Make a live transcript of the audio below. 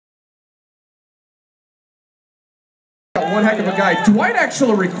one heck of a guy. Dwight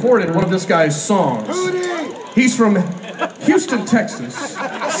actually recorded one of this guy's songs. He's from Houston, Texas.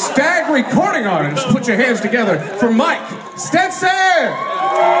 Stag recording artist. Put your hands together for Mike Stinson!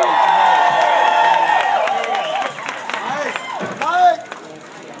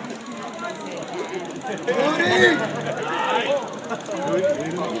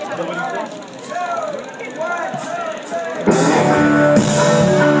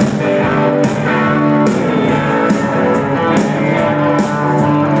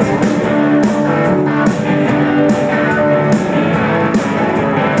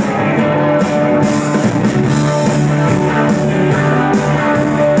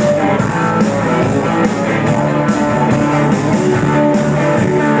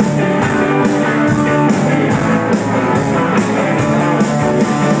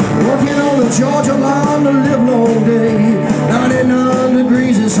 Georgia line to live long day. 99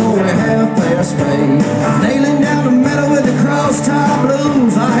 degrees, it's only half past May. Nailing down the metal with the cross-tie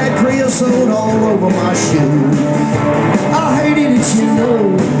blues. I had creosote all over my shoes. I hated it, you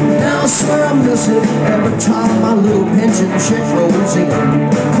know. Now I swear I miss it every time my little pension check rolls in.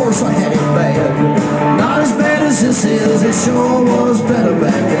 Of course I had it bad. Not as bad as this is. It sure was better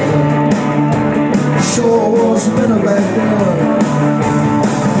back then. Sure was better back then.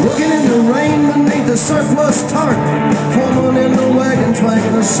 Looking in the rain beneath the surplus tarp, foreman in the wagon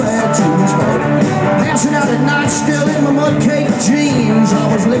twanging a sad tune's heart. Dancing out at night still in my mud-caked jeans. I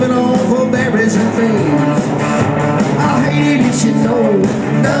was living off of berries and beans. I hated it, you know.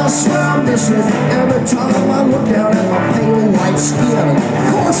 Now I swear I miss it every time I look down at my pale white skin. Of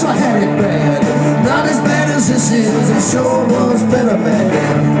course I had it bad. Not as bad as this is. It sure was better back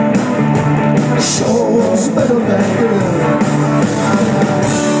then. It sure was better back then.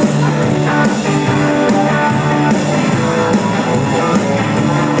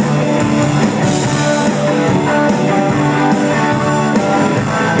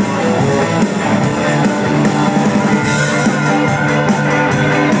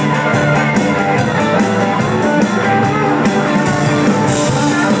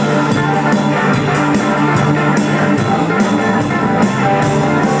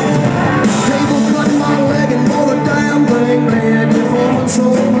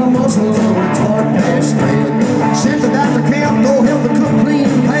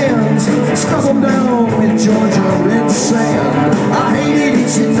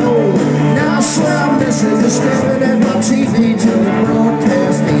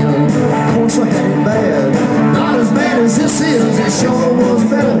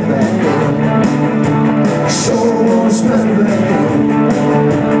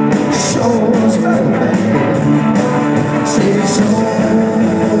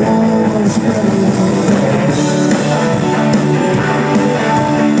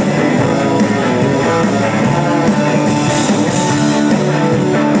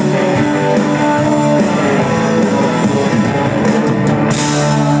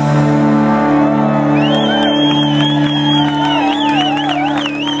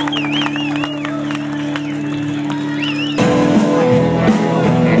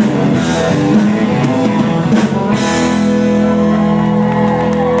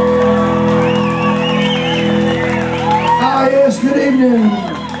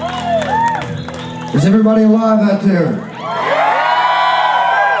 Is everybody alive out there?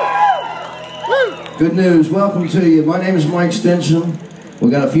 Good news, welcome to you. My name is Mike Stinson. We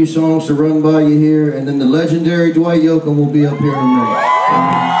got a few songs to run by you here, and then the legendary Dwight Yoakam will be up here in a minute.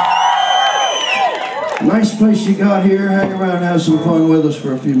 Nice place you got here. Hang around and have some fun with us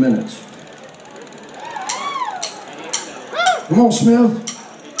for a few minutes. Come on, Smith.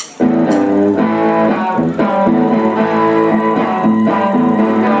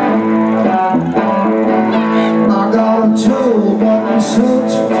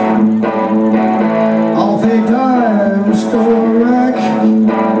 Off a dime store rack,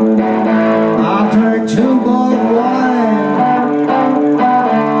 I drank 2 bottle of wine,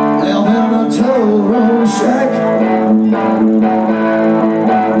 live in a toll road shack.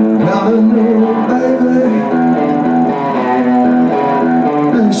 Got a new baby,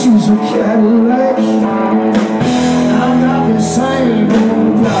 and she's a Cadillac. I got the same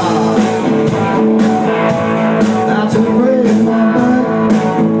old job, not to break my back.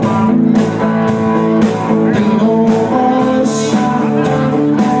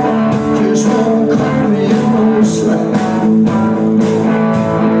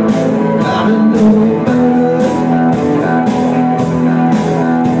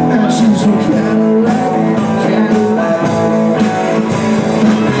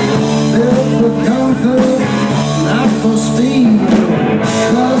 Speed.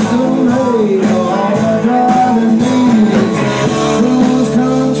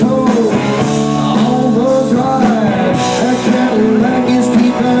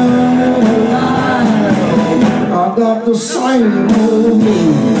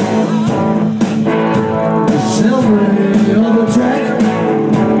 Silvery on the track.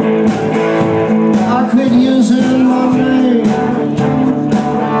 I could use my name.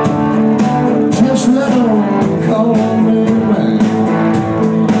 Just let them call me back.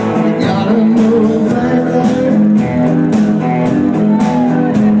 Gotta move, baby.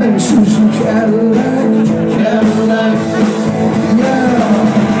 And she's a Cadillac, Cadillac, yeah.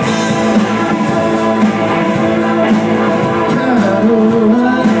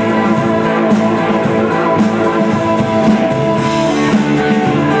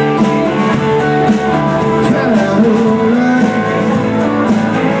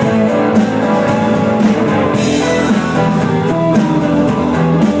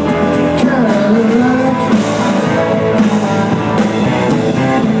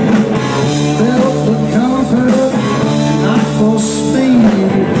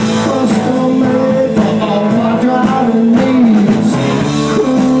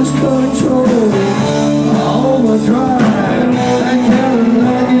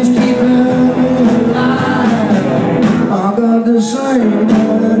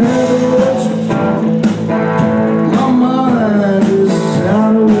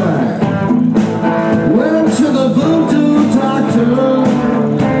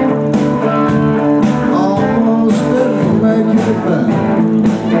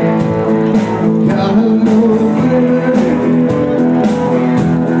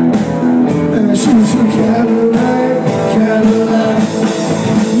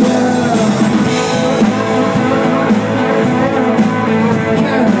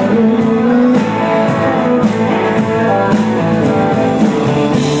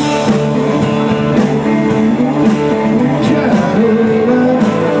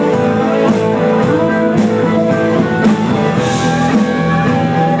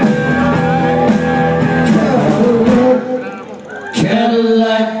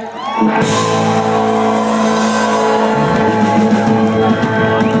 Cadillac.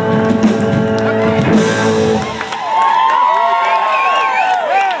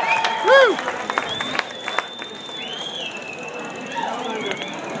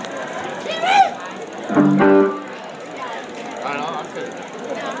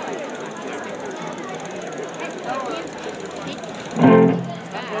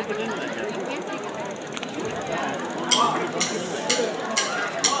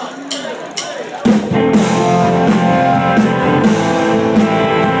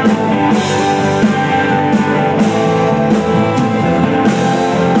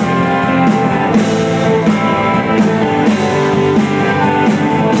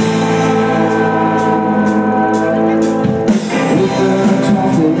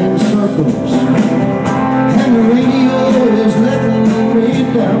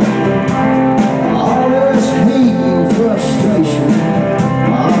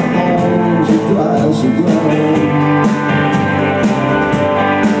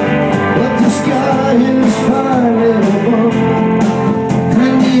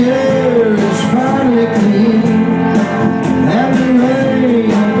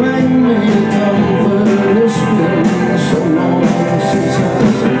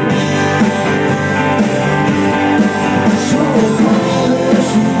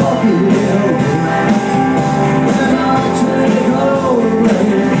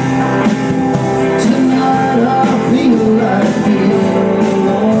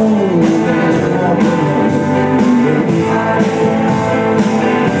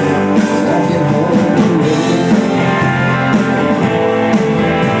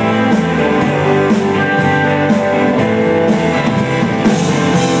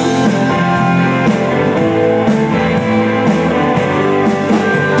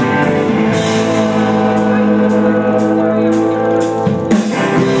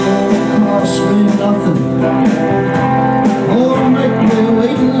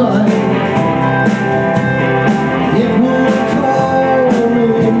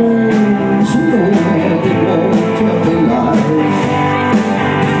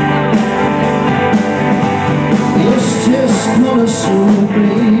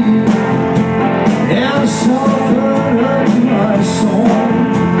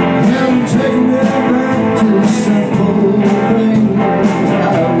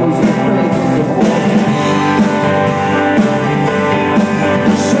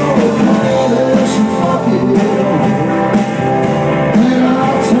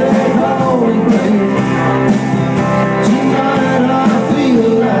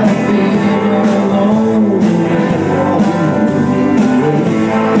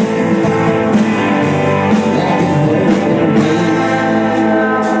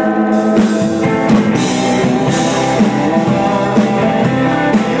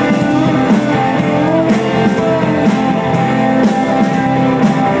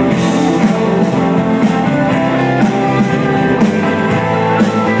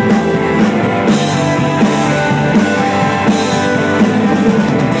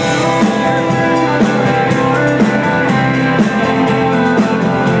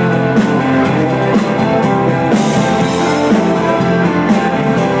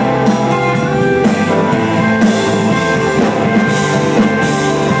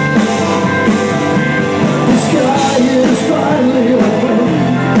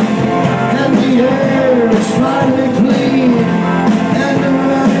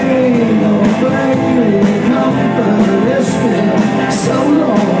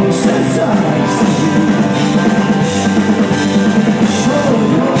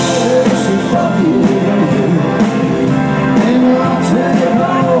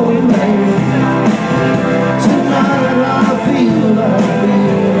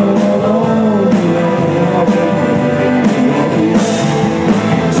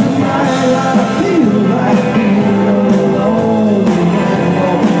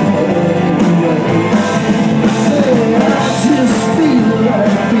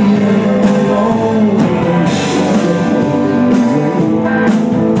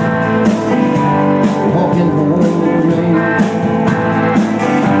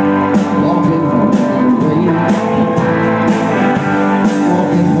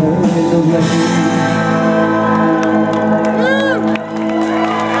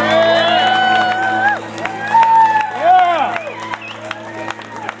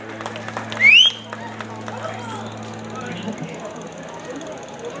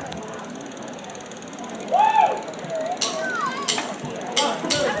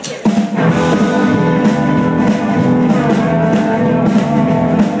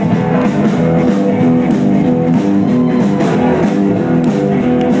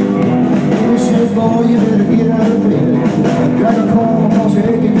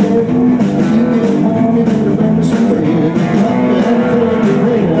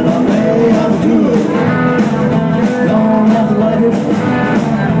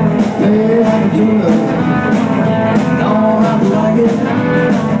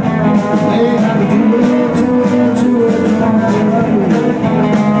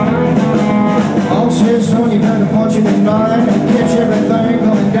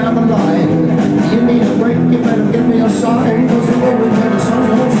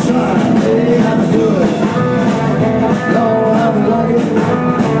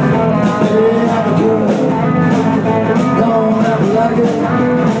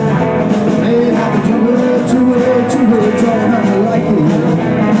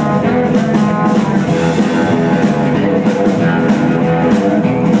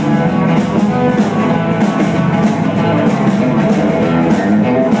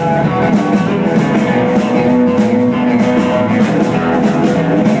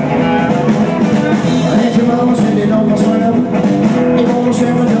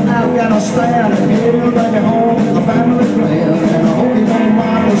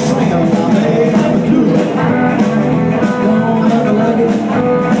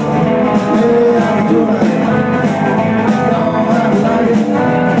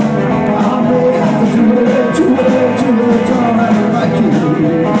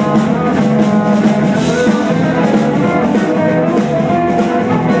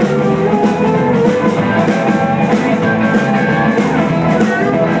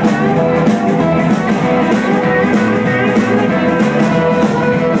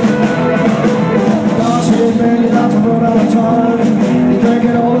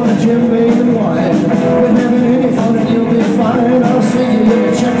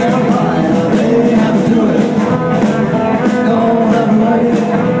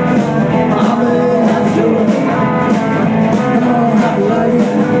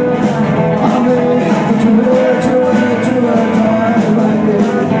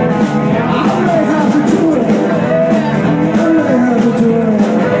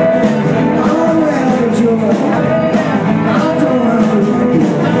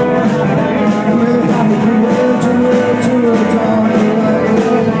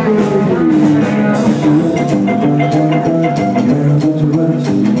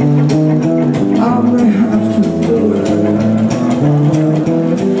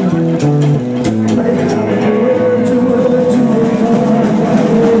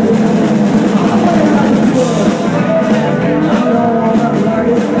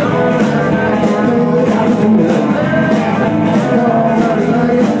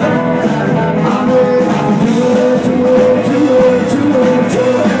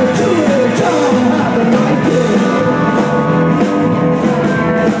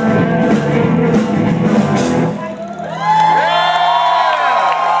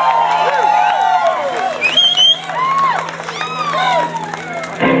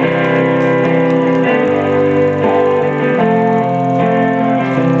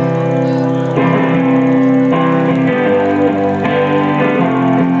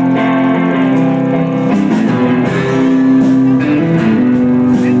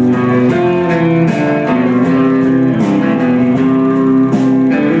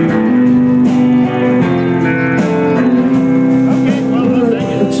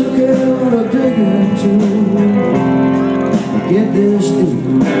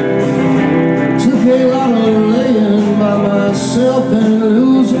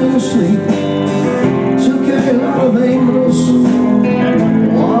 sleep. Took a lot of aimless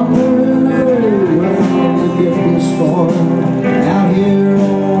wandering around to get this far, out here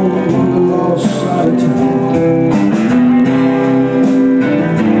on the lost side of town.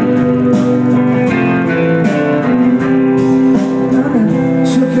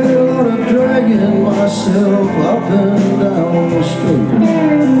 Took a lot of dragging myself up and down the street.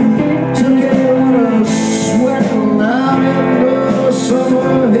 Took a lot of sweating out in the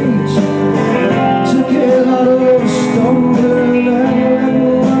summer heat. Took a lot of stumbling and letting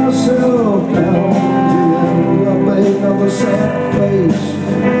myself down to end up another sad face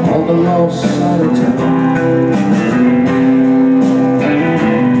on the lost side of town.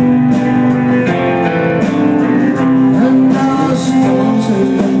 And now I see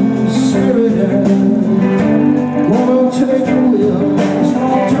gonna take the wheels,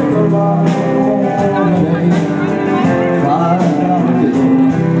 gonna take a ride on an $5 bill.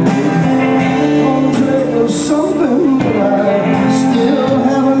 Gonna take something that I still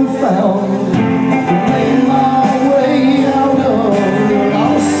haven't found to make my way out of the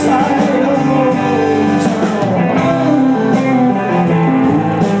lost side of town.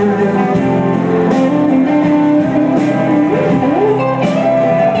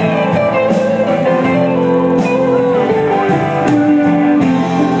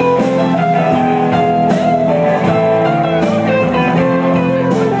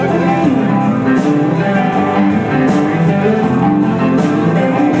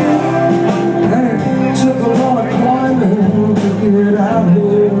 Get out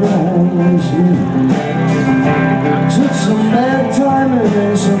here on this hill. Took some bad timing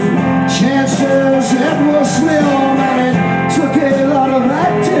and some chances that were slim, and it took a lot of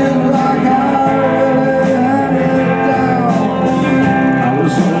acting like I really had it down. I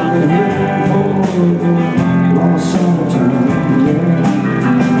was only here for the lost summertime.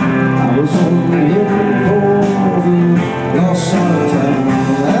 I was only here for the lost summertime.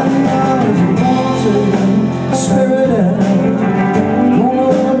 And I was wanting spirit out.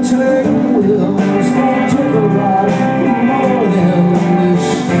 Take wheels, gonna take a ride more than this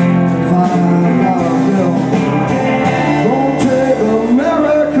 $5 bill. Gonna take a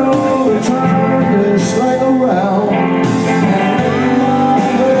miracle to turn this thing around and make my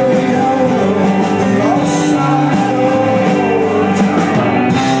way out of the lost side of town.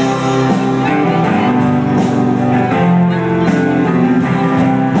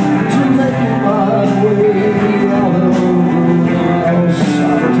 To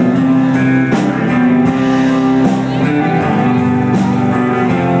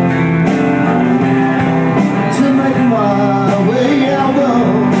make my way out of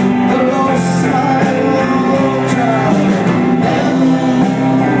the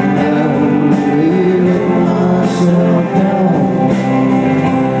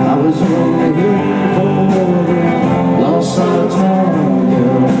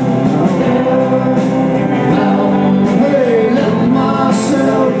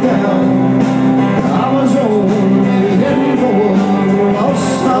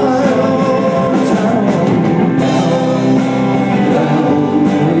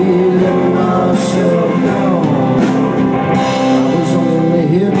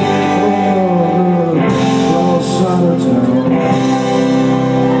lost side of town.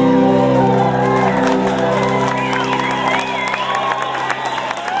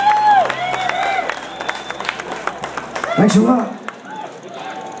 Thanks a lot.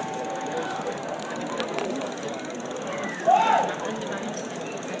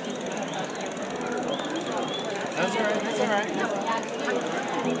 That's all right. That's all right.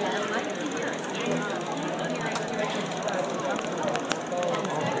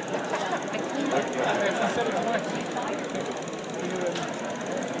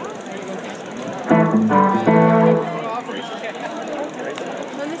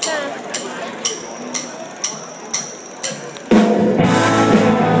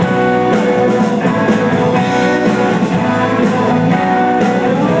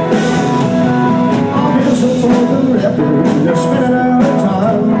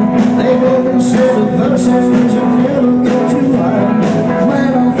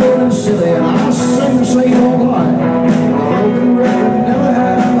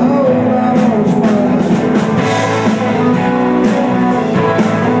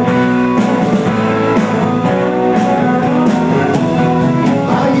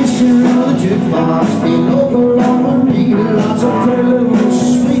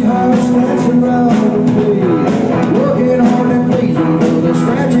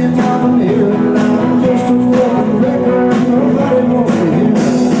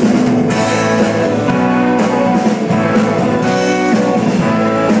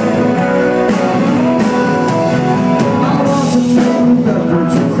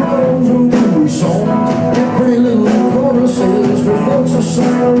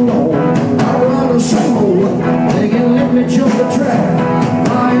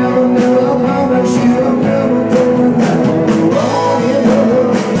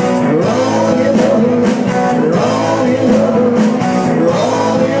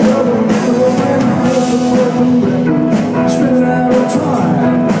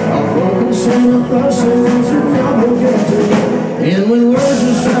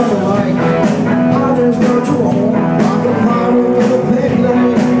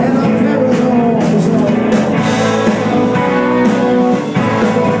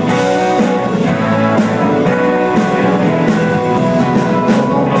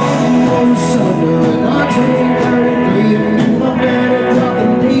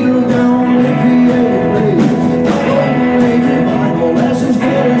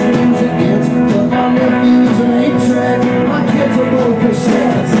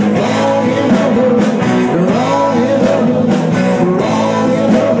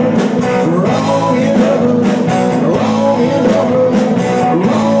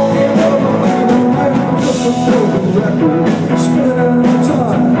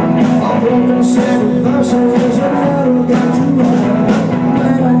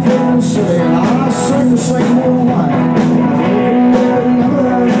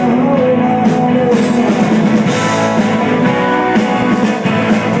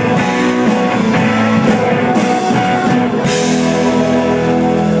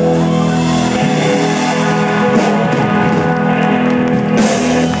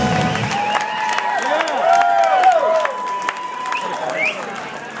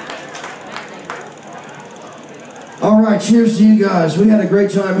 Cheers to you guys. We had a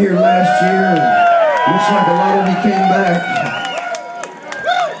great time here last year. Looks like a lot of you came back.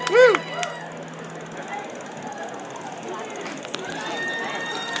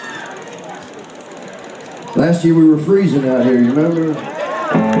 Last year we were freezing out here, you remember?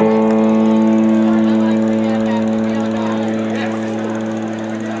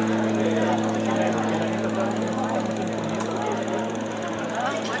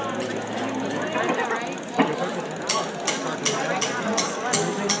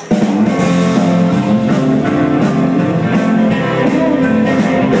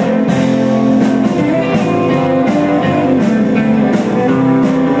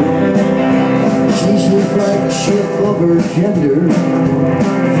 Gender,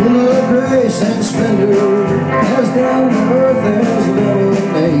 full of grace and splendor, as down to earth as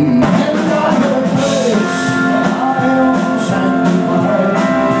lemonade. And another place I am sanctified.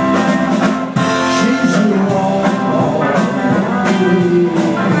 She's a long.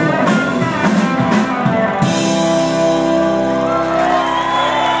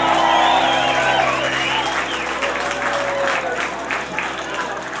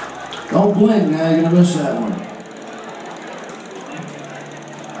 Don't blink now, you're gonna miss that one.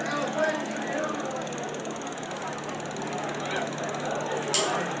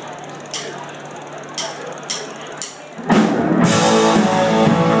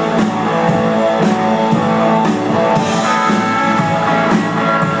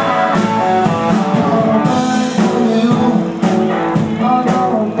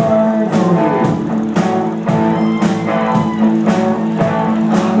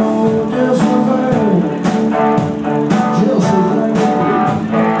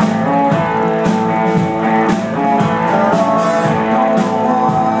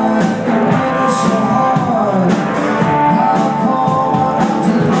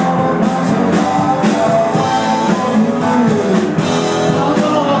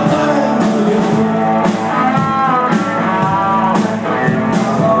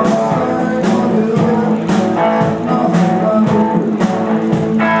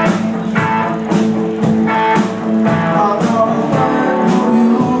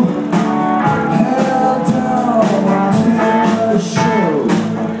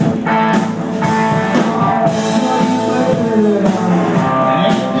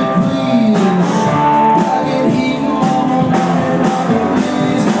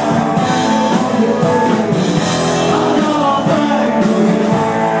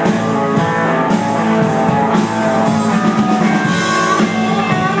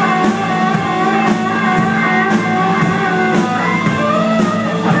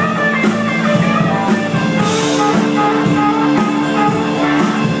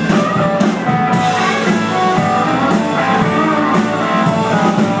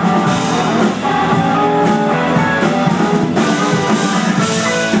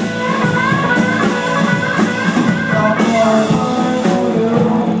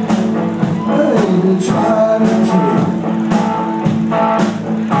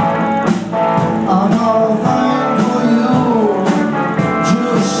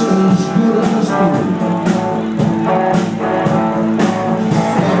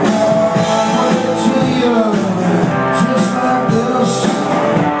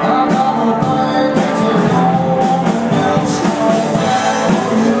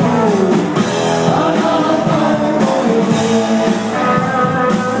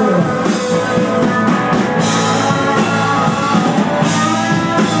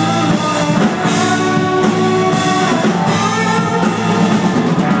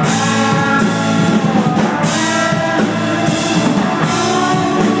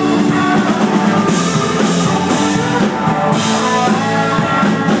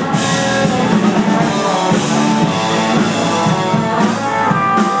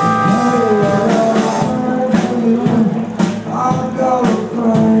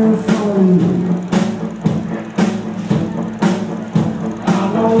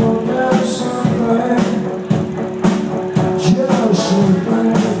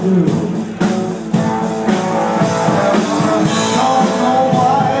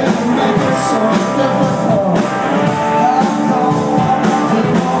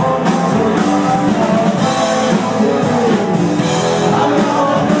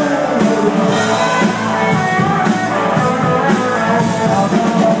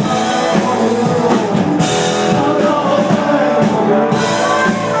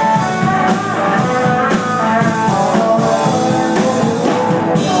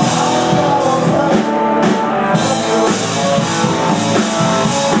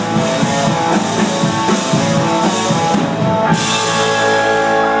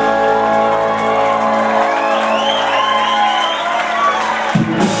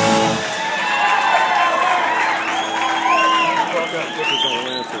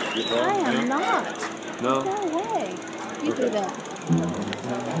 I am not. No? No way. You do that.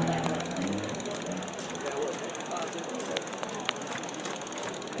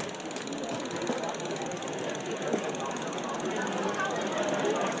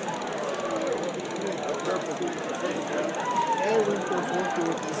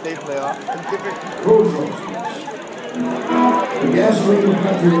 Gasoline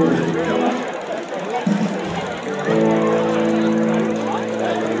country music.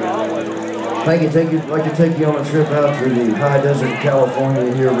 I'd like to take you on a trip out to the high desert of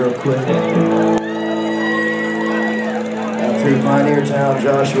California here real quick. Out through Pioneer Town,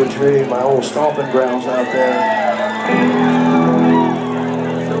 Joshua Tree, my old stomping grounds out there.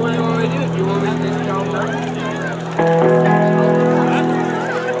 So what do you want me to do? Do you want me to just jump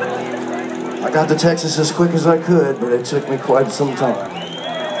I got to Texas as quick as I could, but it took me quite some time.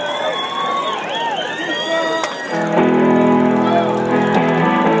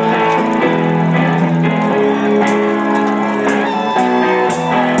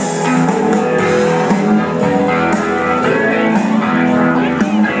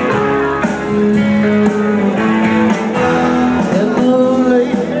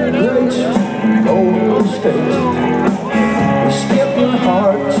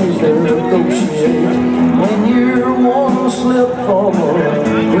 When you're one slip from a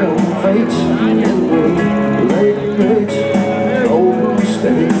grim fate in the late great Golden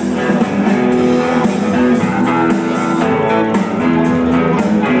State.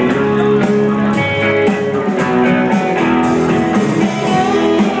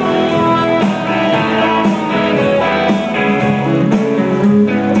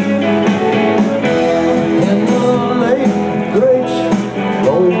 In the late great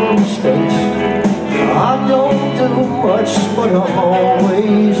Golden State, I don't do much, but I'm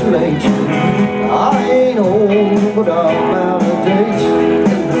always late. I ain't old, but I'm out of date.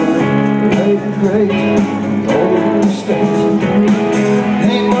 In the late great Golden State,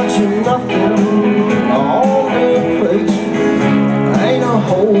 ain't much of nothing on the plate. Ain't a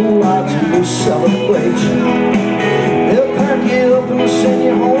whole lot to celebrate. They'll pack you up and send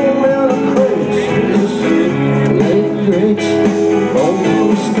you home in a crate. It's the late great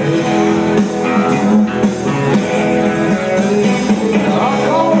Golden State. I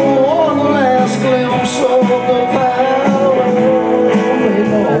caught one last glimpse of the panorama,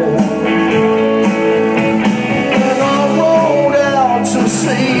 and I rode out to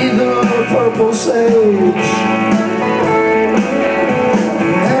see the purple sage.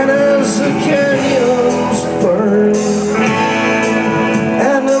 And as the canyons burn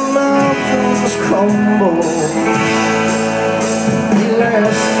and the mountains crumble, the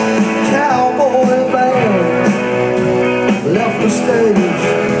last cowboy band left the stage.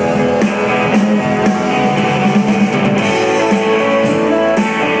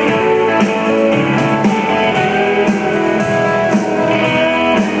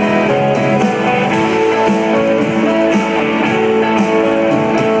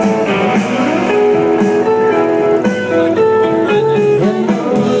 In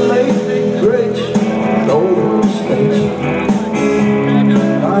the late great Golden State,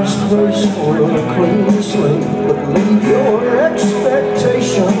 nice place for a clean slate, but leave your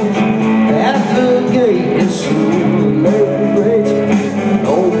expectations at the gate. It's the late great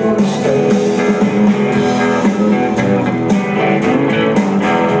Golden State.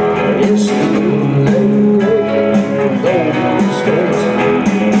 It's the late great Golden State.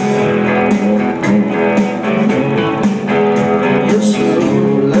 It's the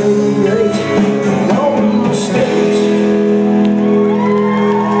late great Golden State.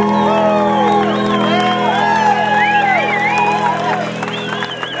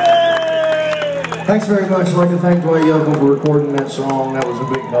 Thanks very much. I'd like to thank Dwight Yoakam for recording that song. That was a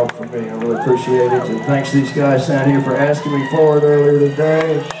big help for me. I really appreciate it. And thanks to these guys down here for asking me for it earlier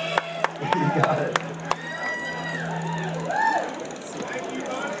today. You got it.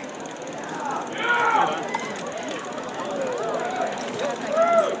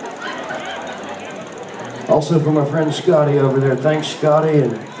 Also for my friend Scotty over there. Thanks Scotty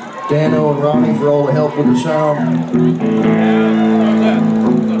and Dano and Ronnie for all the help with the sound.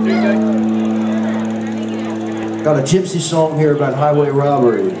 Got a gypsy song here about highway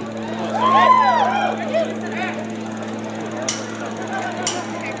robbery.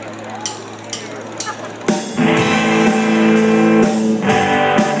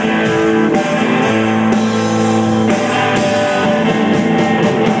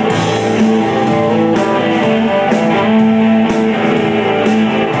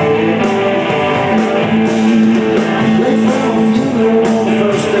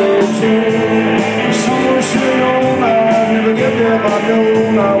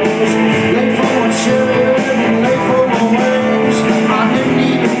 I was late for my chariot and late for my wings. I didn't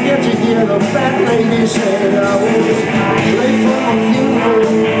even get to hear the fat lady say I was late for my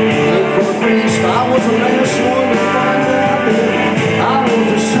funeral, late for the priest. I was the last one to find out that I was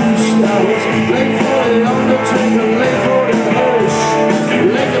deceased. I was late for the undertaker, late for the hearse,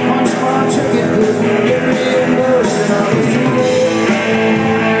 late to punch my ticket, couldn't get reimbursed, and I was too late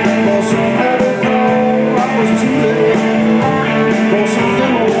for some heavy call. I was too late for some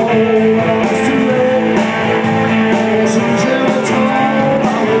demo roll. I was too late for some gelatine.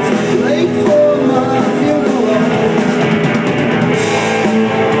 I was late for my funeral.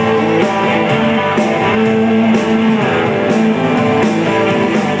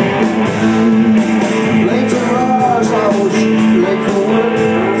 Late to rise, I was late for work.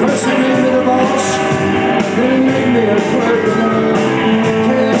 First they made me the boss, then they made me a clerk, and I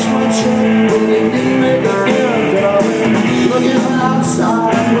cashed my check, but they didn't make a dent. And I went looking from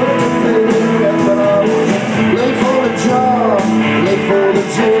outside, looking to pay the rent, but I was late for the job, late for the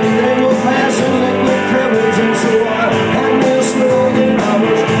gym. They were passing liquid courage, and so I had me a slogan. I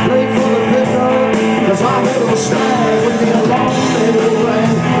was late for the pickup, cause I'm a little snag with the alarm bell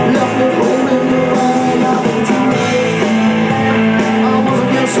rang, left me holding the line. I was too late, I was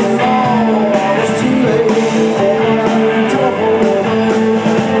against the law. I was too late for my telephone.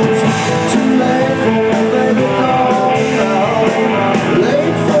 Too late for my baby doll.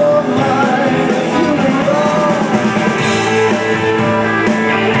 Late for my funeral.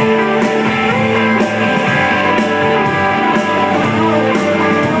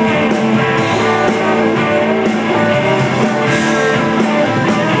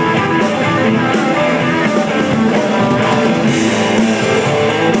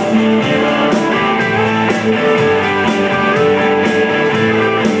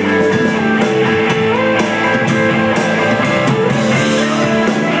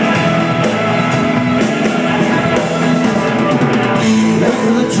 Late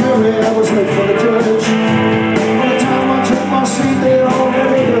for the jury, I was late for the judge. By the time I took my seat, they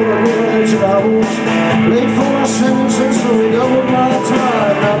already held a grudge. I was late for my sentences, so they doubled my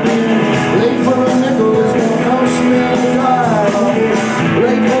time. I've been late for a nickel, it's gonna cost me a dime. I was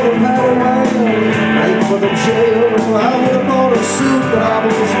late for the powder wagon, late for the jail. I would have bought a suit, but I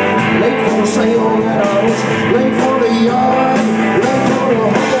was late for the sale. And I was late for the yard, late for the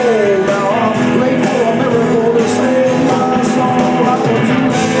hole. Now I'm late for a miracle to save my soul. I was too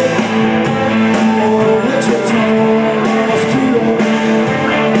late for the Wichita. I was too late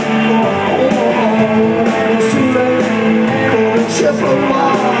for Omaha. I was too late for the Chippewa.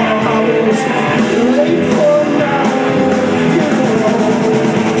 I was late for my funeral.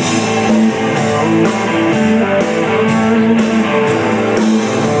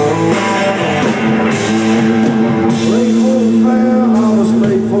 Late for the fair, I was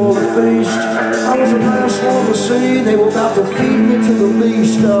late for the feast. I was the last one to see, they were about to feed me to the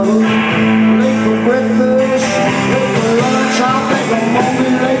least. I was late for breakfast, late for lunch. I think I'm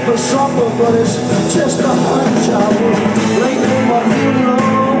only late for supper, but it's just a hunch. I was late for my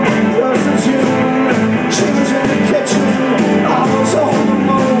funeral, first of June. She was in the kitchen, I was on the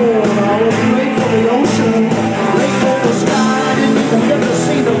moon. I was late for the ocean, late for the sky. I didn't even get to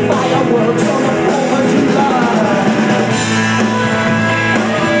see the fireworks on the 4th of July.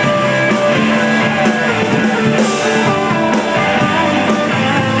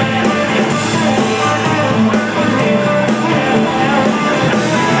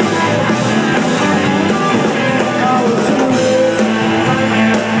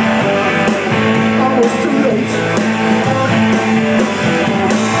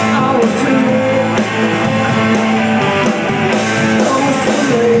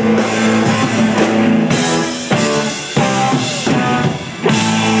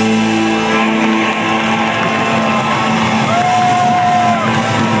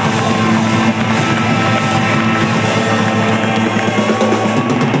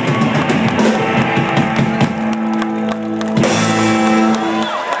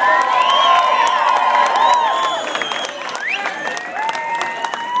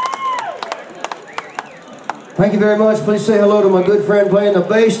 Thank you very much. Please say hello to my good friend playing the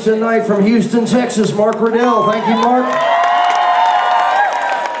bass tonight from Houston, Texas, Mark Riddell. Thank you, Mark.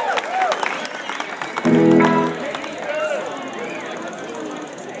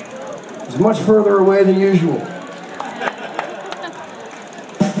 It's much further away than usual.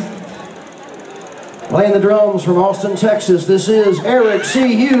 Playing the drums from Austin, Texas, this is Eric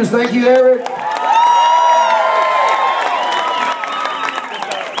C. Hughes. Thank you, Eric.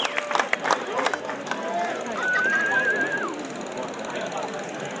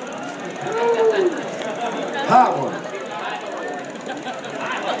 Hot one.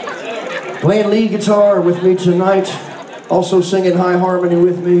 Playing lead guitar with me tonight, also singing high harmony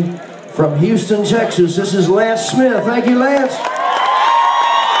with me from Houston, Texas. This is Lance Smith. Thank you, Lance.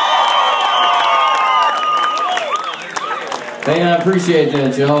 Hey, I appreciate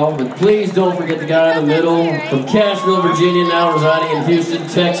that, y'all. But please don't forget the guy in the middle from Cashville, Virginia, now residing in Houston,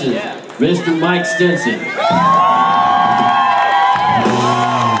 Texas, Mr. Mike Stinson.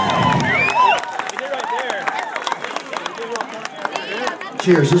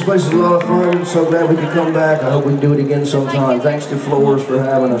 Cheers. This place is a lot of fun. So glad we could come back. I hope we can do it again sometime. Thanks to Floore for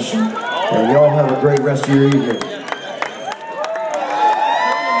having us. And y'all have a great rest of your evening.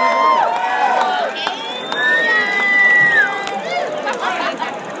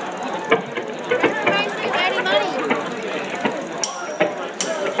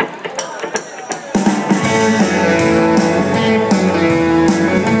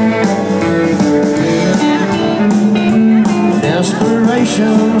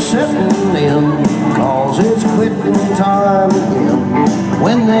 Setting in, cause it's quitting time again.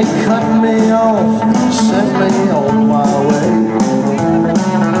 When they cut me off, sent me on my way.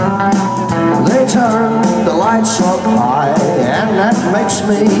 They turn the lights up high, and that makes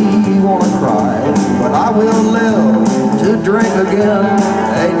me wanna cry. But I will live to drink again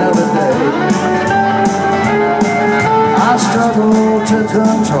another day. I struggle to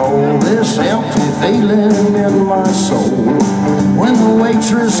control this empty feeling in my soul. When the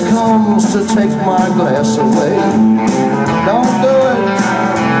waitress comes to take my glass away, don't do it,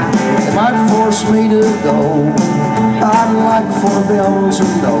 it might force me to go. I'd like for them to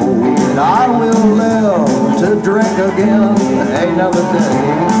know that I will live to drink again another day.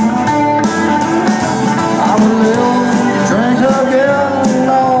 I will live to drink again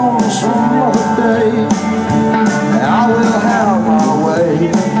on some other day. I will have my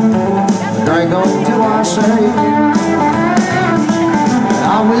way, drink until I say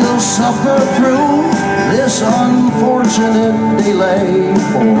I will suffer through this unfortunate delay,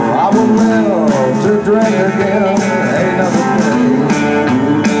 for I will live to drink again another day.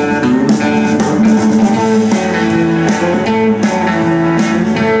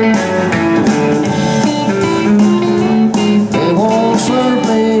 They won't serve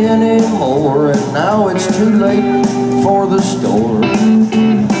me anymore, and now it's too late for the store,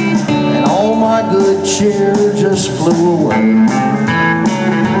 and all my good cheer just flew away.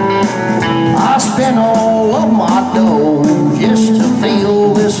 I spent all of my dough just to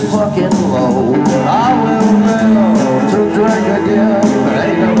feel this fucking low, but I will live to drink again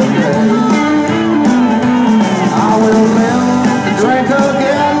another day. I will live to drink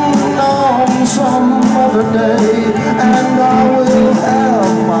again on some other day, and I will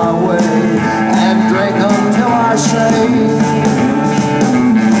have my way and drink until I say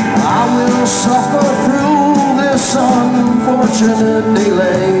I will suffer through this unfortunate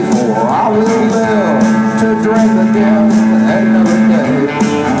delay, for I will live to drink again another day.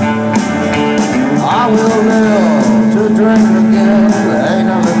 I will live to drink again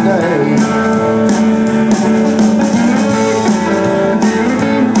another day.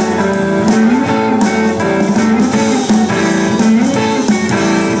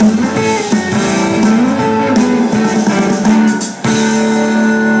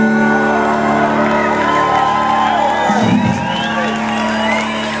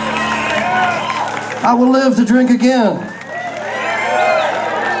 I will live to drink again.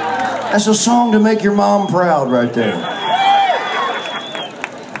 That's a song to make your mom proud right there.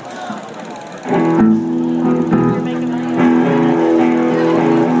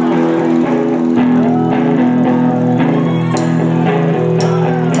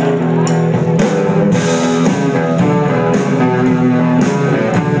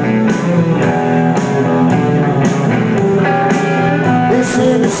 They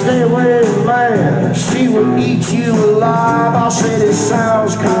said to stay away, man. She would eat you alive. I said it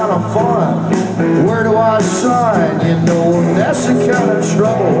sounds kind of fun. Where do I sign? You know, that's the kind of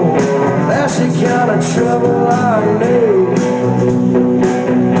trouble. That's the kind of trouble I need.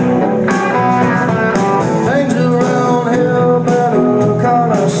 Things around here better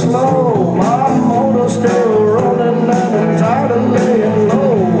kind of slow. My motor's still running and I'm tired of laying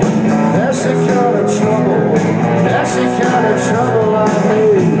low. That's the kind of trouble. That's the kind of trouble I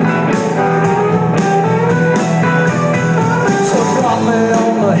need. Drop me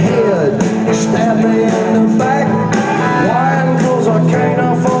on the head, stab me in the back. Why? 'Cause I can't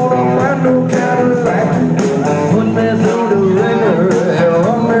afford a brand new Cadillac. Put me through the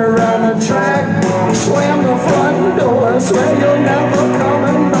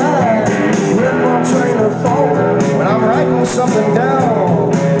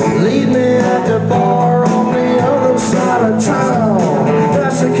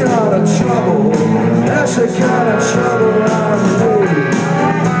kind of trouble. That's the kind of trouble I need.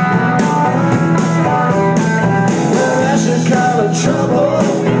 Well, that's the kind of trouble.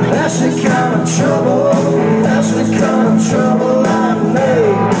 That's the kind of trouble. That's the kind of trouble I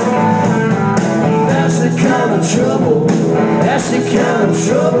need. That's the kind of trouble. That's the kind of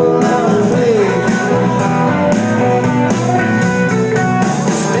trouble I need.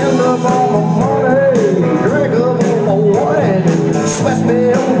 Spend up all my money, drink up all my wine, sweat me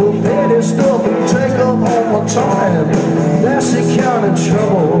over petty stuff and take up all my time. That's the kind of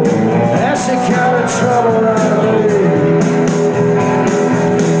trouble. That's the kind of trouble I need.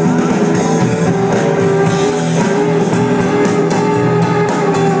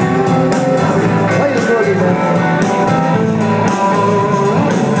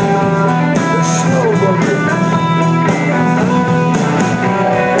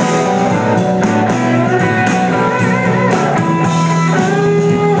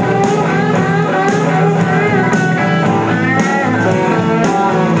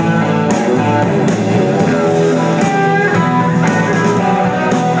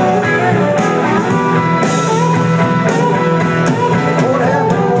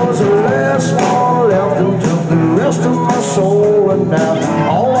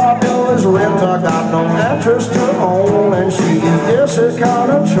 Interest to own, and she is just the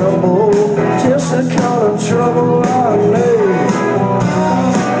kind of trouble, just the kind of trouble I need.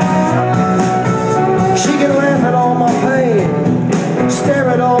 She can laugh at all my pain, stare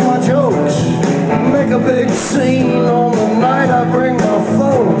at all my jokes, make a big scene on the night I bring my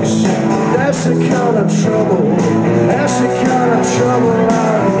folks. That's the kind of trouble, that's the kind of trouble I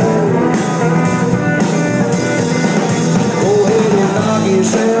need. Go ahead and knock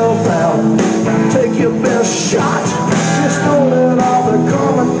yourself out, take your best shot. Just know that I'll be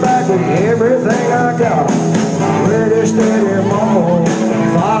coming back with everything I got. Ready, steady, mama,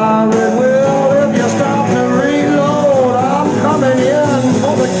 fire it will. If you stop to reload, I'm coming in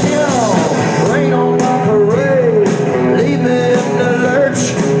for the kill. Rain on my parade, leave me in the lurch.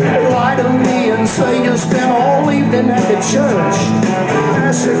 Lie to me and say you spent all evening at the church.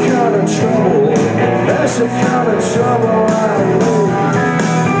 That's the kind of trouble, that's the kind of trouble I know.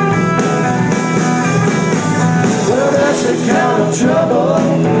 That's the kind of trouble,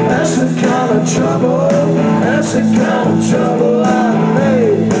 that's the kind of trouble, that's the kind of trouble I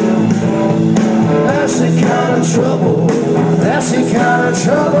made. That's the kind of trouble, that's the kind of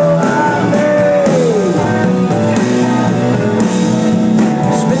trouble I made.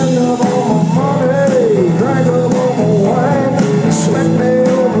 Spend up all my money, drink up all my wine, sweat me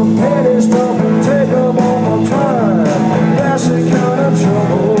over petty stuff and take up all my time. That's the kind of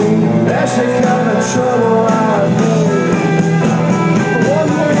trouble, that's the kind of trouble I made.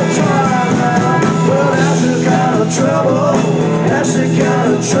 Trouble, that's the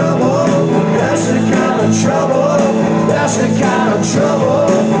kind of trouble, that's the kind of trouble, that's the kind of trouble,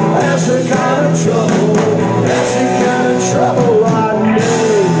 that's the kind of trouble, that's the kind of trouble I need.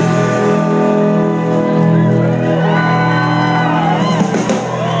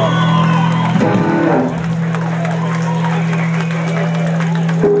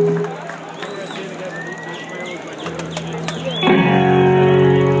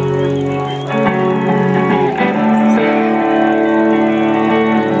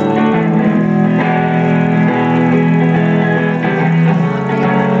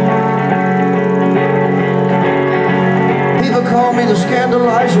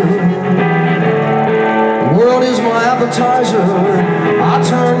 Scandalizer, the world is my appetizer. I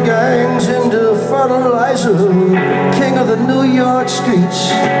turn gangs into fertilizer, king of the New York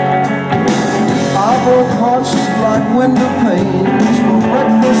streets. I broke hearts like window panes. For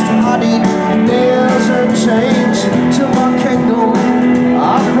breakfast I'd eat nails and chains. To my kingdom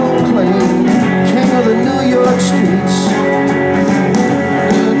I proclaim, king of the New York streets.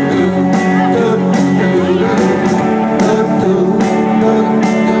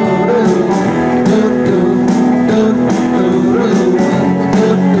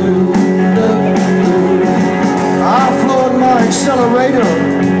 Accelerator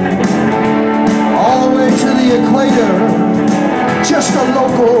all the way to the equator, just a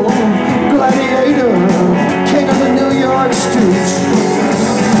local gladiator, king of the New York streets.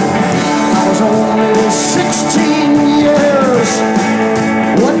 I was only 16 years,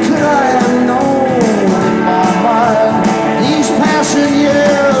 what could I have known in my mind? These passing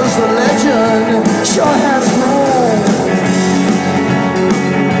years, the legend sure has grown.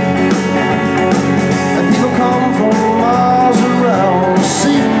 And people come from miles around,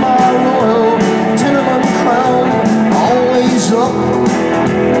 see my royal tenement crown, always up,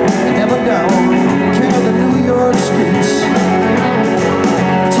 never down, king of the New York streets.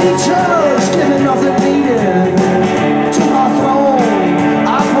 teachers giving nothing needed. To my throne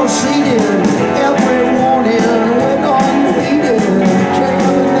I proceeded, everyone in went unheeded. King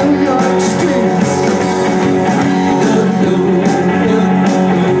of the New York streets.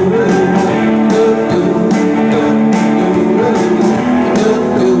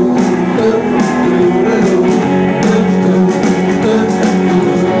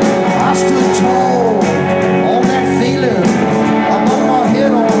 I stood tall on that feeling, above my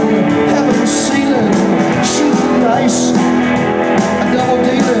head on heaven's ceiling, shooting dice, a double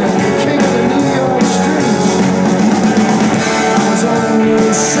dealing, king of the New York streets. I was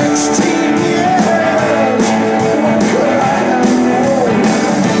only 16 years, what could I have known?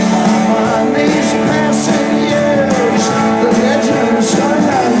 My mind these passing years, the legends I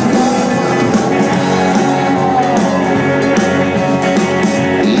have known.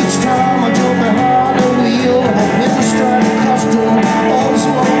 Each time I jump behind the wheel of a pinstripe custom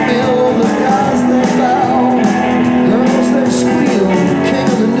Oldsmobile, the guys they bow, girls they squeal, king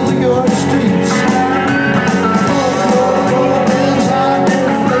of the New York streets. Is I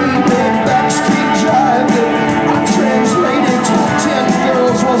deflated, backstreet jive that I translated to 10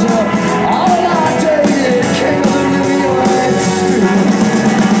 girls was all I dated, king of the New York streets.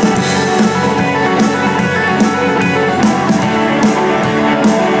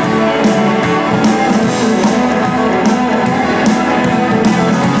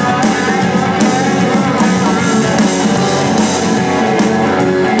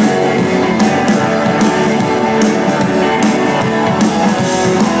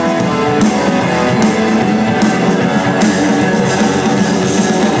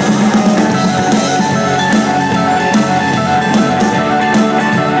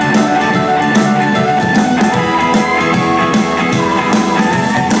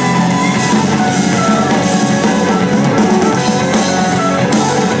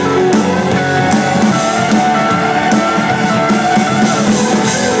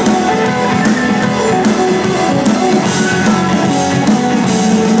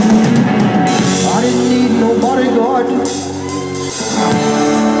 I didn't need no bodyguard,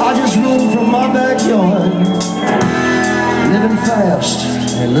 I just roamed from my backyard, living fast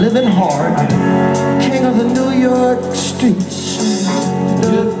and living hard, king of the New York streets.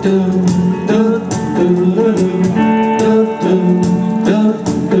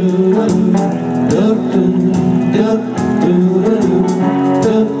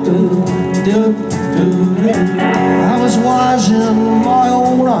 I was wise in my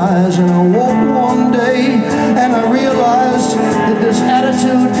own eyes, and I woke one day and I realized that this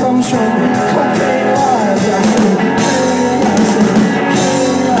attitude comes from cocaine lives. I said, king, I said,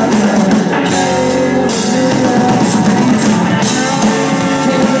 king, I said,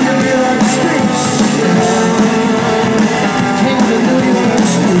 king of the New York streets. King of the New York streets. King of the New York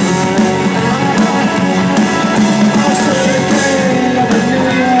streets. I said, king of the New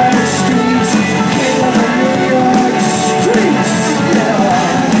York streets. King of the New York streets. Yeah.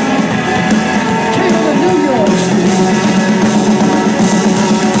 King of the New York streets.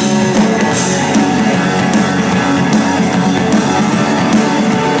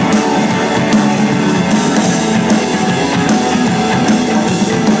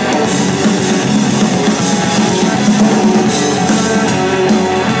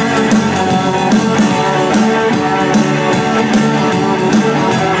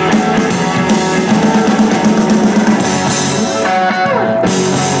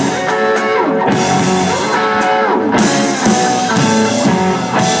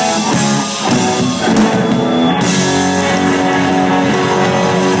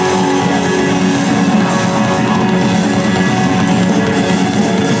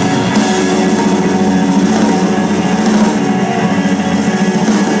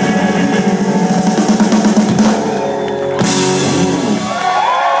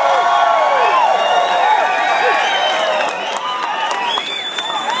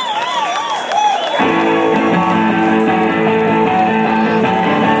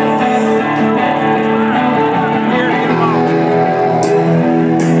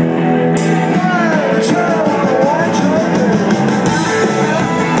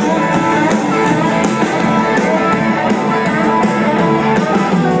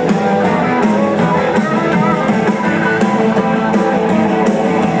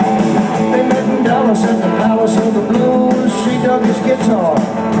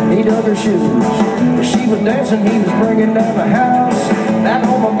 dancing, he was bringing down the house. Back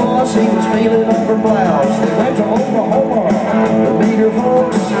on my bus, he was feeling up her blouse. They went to Oklahoma to meet her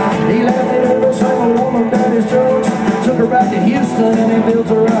folks. He left it in the same woman that his jokes. Took her back to Houston and he built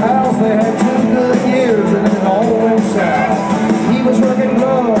her a house. They had 2 good years and then it all went south. He was working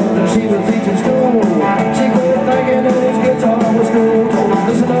gloves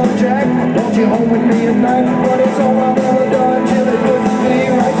all I've ever done till it wouldn't be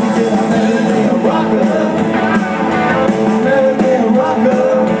right. She said, I'll never be a rocker. I'll never be a rocker.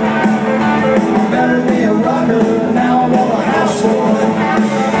 I'll never be a rocker. Now I want a housewife.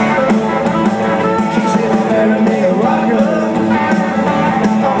 She said, I'll never be a rocker.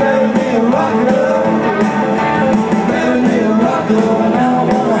 I'll never be a rocker. I'll never be a rocker. Now I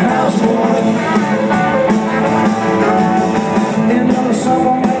want a housewife. In the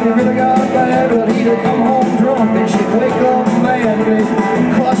summer, man, it really got bad, but he'd come home drunk and she'd wake up mad. They'd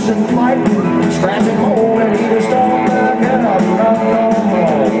cuss and fight and scratch and hold, and he'd have stormed back and I'd run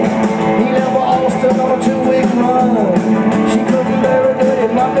home. He never lost another 2-week run. She couldn't bear it,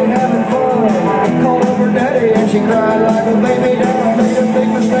 it might be having fun. Called up her daddy and she cried like a baby. Dad, I made a big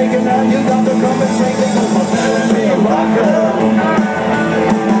mistake and now you got to come and save me. 'Cause I'll never be a rocker.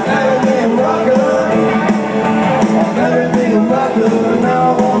 Never be a rocker. I'll never be a rocker. Now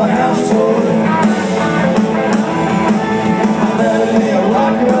I want a housewife. I'll never be a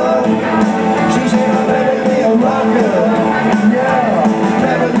rocker. She said I'll never be a rocker. Yeah,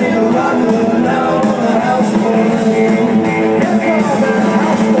 never be a rocker.